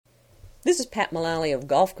This is Pat Mullally of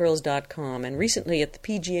GolfGirls.com, and recently at the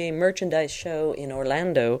PGA Merchandise Show in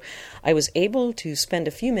Orlando, I was able to spend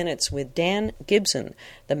a few minutes with Dan Gibson,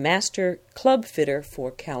 the master club fitter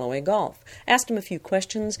for Callaway Golf. Asked him a few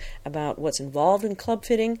questions about what's involved in club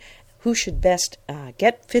fitting, who should best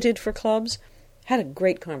get fitted for clubs. Had a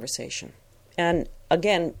great conversation. And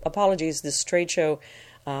again, apologies, this trade show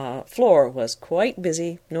floor was quite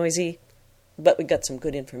busy, noisy, but we got some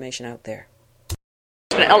good information out there.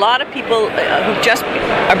 A lot of people who just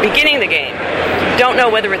are beginning the game don't know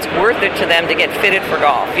whether it's worth it to them to get fitted for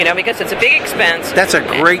golf, because it's a big expense. That's a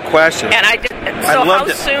great question. And how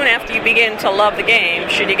soon after you begin to love the game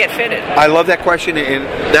should you get fitted? I love that question, and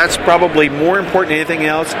that's probably more important than anything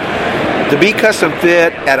else. To be custom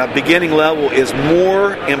fit at a beginning level is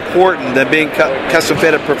more important than being custom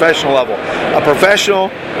fit at a professional level. A professional,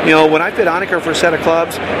 when I fit Annika for a set of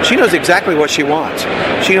clubs, she knows exactly what she wants.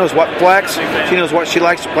 She knows what flex, she knows what she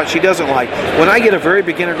likes, what she doesn't like. When I get a very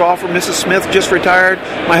beginner golfer, Mrs. Smith just retired,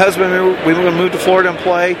 my husband, we were going to move to Florida and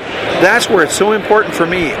play, that's where it's so important for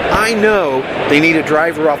me. I know they need a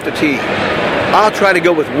driver off the tee. I'll try to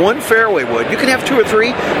go with one fairway wood. You can have 2 or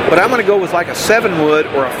 3, but I'm going to go with like a 7 wood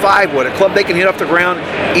or a 5 wood, a club they can hit off the ground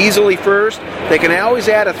easily first. They can always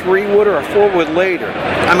add a 3 wood or a 4 wood later.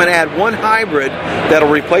 I'm going to add one hybrid that'll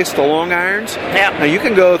replace the long irons. Yep. Now you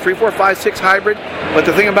can go 3, 4, 5, 6 hybrid, but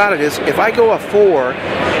the thing about it is if I go a 4,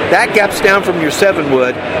 that gaps down from your 7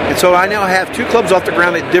 wood, and so I now have 2 clubs off the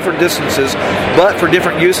ground at different distances, but for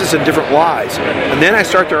different uses and different lies. And then I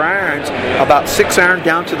start their irons about 6 iron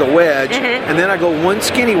down to the wedge, and then I go 1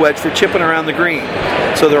 skinny wedge for chipping around the green.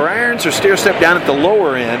 So their irons are stair step down at the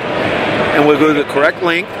lower end, and we'll go to the correct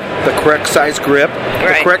length, the correct size grip,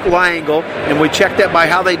 the correct lie angle, and we check that by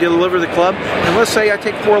how they deliver the club. And let's say I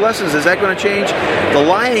take 4 lessons, is that going to change? The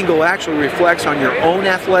lie angle actually reflects on your own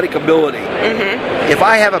athletic ability. If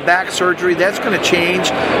I have a back surgery, that's going to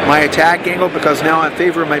change my attack angle because now I'm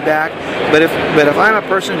favoring my back. But if I'm a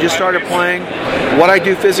person who just started playing, what I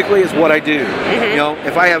do physically is what I do.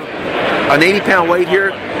 If I have an 80-pound weight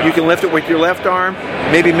here, you can lift it with your left arm.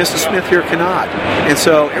 Maybe Mrs. Smith here cannot. And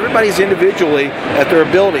so everybody's individually at their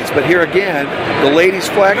abilities. But here again, the ladies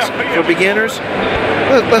flex for beginners.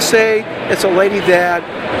 Let's say it's a lady that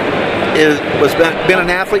been an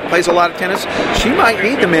athlete, plays a lot of tennis. She might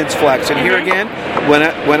need the men's flex. And here again,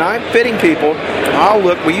 when I'm fitting people, I'll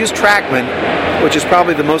look. We use TrackMan, which is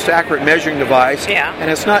probably the most accurate measuring device. Yeah. And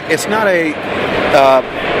it's not a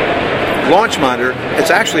launch monitor,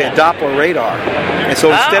 it's actually a Doppler radar. And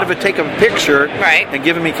so instead of it taking a picture and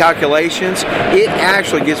giving me calculations, it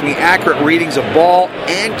actually gives me accurate readings of ball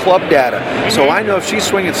and club data. So I know if she's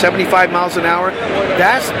swinging 75 miles an hour,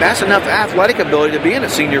 that's enough athletic ability to be in a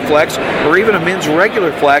senior flex or even a men's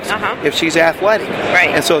regular flex if she's athletic.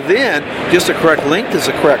 And so then, just the correct length is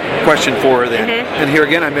the correct question for her then. And here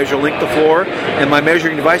again, I measure length of floor, and my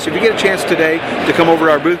measuring device, if you get a chance today to come over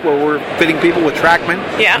to our booth where we're fitting people with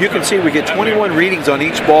TrackMan, you can see we get 21 readings on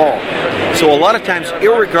each ball. So a lot of times,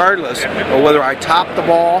 irregardless of whether I top the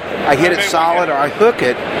ball, I hit it solid, or I hook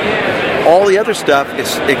it, all the other stuff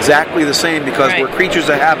is exactly the same because we're creatures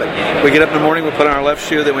of habit. We get up in the morning, we put on our left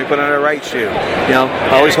shoe, then we put on our right shoe.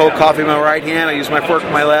 I always hold coffee in my right hand, I use my fork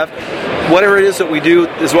in my left. Whatever it is that we do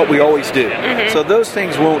is what we always do. So those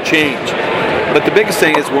things won't change. But the biggest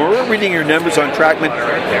thing is when we're reading your numbers on TrackMan,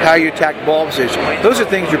 how you attack ball position, those are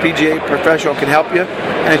things your PGA professional can help you,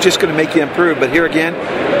 and it's just going to make you improve. But here again,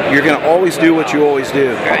 you're going to always do what you always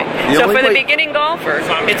do. So for the beginning golfer,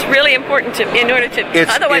 it's really important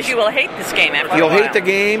otherwise you will hate this game after a while. You'll hate the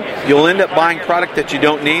game. You'll end up buying product that you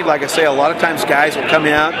don't need. Like I say, a lot of times guys will come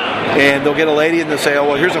out and they'll get a lady and they'll say, oh,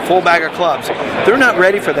 well, here's a full bag of clubs. They're not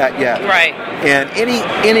ready for that yet. And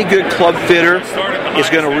any good club fitter is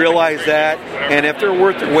going to realize that. And if they're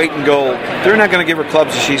worth their weight in gold, they're not going to give her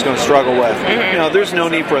clubs that she's going to struggle with. There's no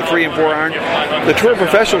need for a 3 and 4 iron. The tour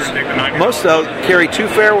professionals, most of them carry 2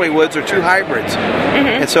 fairway woods or 2 hybrids.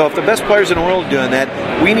 And so if the best players in the world are doing that,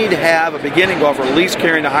 we need to have a beginning golfer at least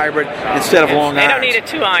carrying a hybrid instead of long irons. They don't need a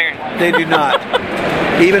 2 iron. They do not.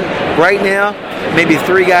 Even right now, maybe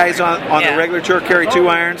 3 guys on the regular tour carry 2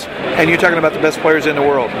 irons, and you're talking about the best players in the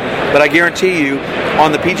world. But I guarantee you,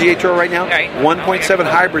 on the PGA Tour right now, 1.7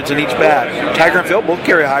 hybrids in each bag. Tiger and Phil both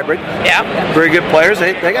carry a hybrid. Very good players.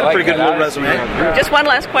 They got a pretty good little resume. Just one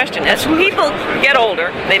last question. As people get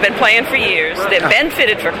older, they've been playing for years, they've been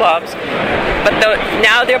fitted for clubs, but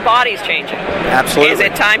now their body's changing. Absolutely. Is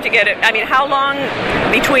it time to get it? I mean, how long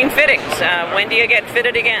between fittings? When do you get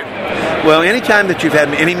fitted again? Well, anytime that you've had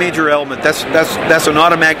any major ailment, that's an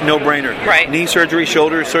automatic no-brainer. Right. Knee surgery,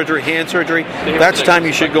 shoulder surgery, hand surgery, that's the time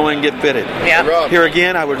you should go and get fitted. Yeah. Here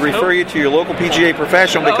again, I would refer you to your local PGA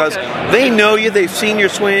professional because they know you, they've seen your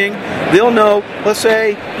swing, they'll know, let's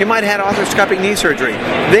say you might have had arthroscopic knee surgery.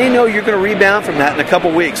 They know you're going to rebound from that in a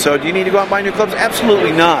couple weeks. So do you need to go out and buy new clubs?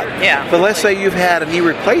 Absolutely not. Yeah. But let's say you've had a knee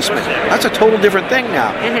replacement. That's a total different thing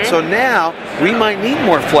now. Mm-hmm. So now we might need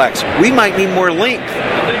more flex. We might need more length.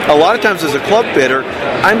 A lot of times as a club fitter,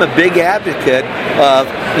 I'm a big advocate of,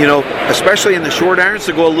 especially in the short irons,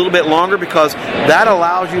 to go a little bit longer because that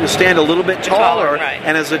allows you to stand a little bit taller. Right.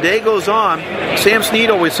 And as the day goes on, Sam Snead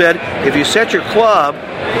always said, if you set your club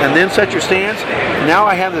and then set your stance, now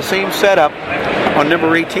I have the same setup on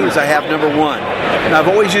number 18 as I have number 1. And I've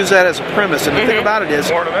always used that as a premise. And the thing about it is,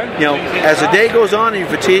 as the day goes on and you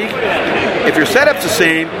fatigue, if your setup's the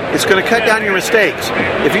same, it's going to cut down your mistakes.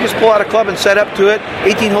 If you just pull out a club and set up to it,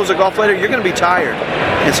 18 holes of golf later, you're going to be tired.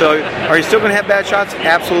 And so, are you still going to have bad shots?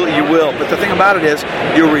 Absolutely, you will. But the thing about it is,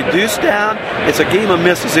 you'll reduce down. It's a game of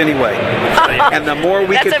misses anyway. And the more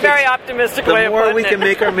we That's a very optimistic way of putting it. The more we can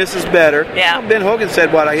make our misses better. Yeah. Ben Hogan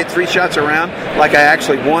said, I hit 3 shots around like I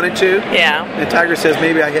actually wanted to. Yeah. And Tiger says,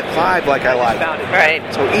 maybe I hit 5 like I like. Right.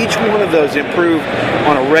 So each one of those improve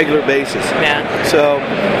on a regular basis. Yeah. So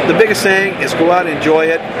the biggest thing is go out and enjoy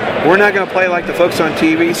it. We're not going to play like the folks on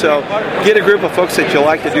TV, so get a group of folks that you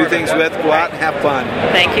like to do things with, go out and have fun.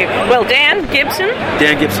 Thank you. Well, Dan Gibson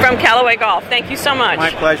From Callaway Golf, thank you so much.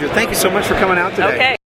 My pleasure. Thank you so much for coming out today. Okay.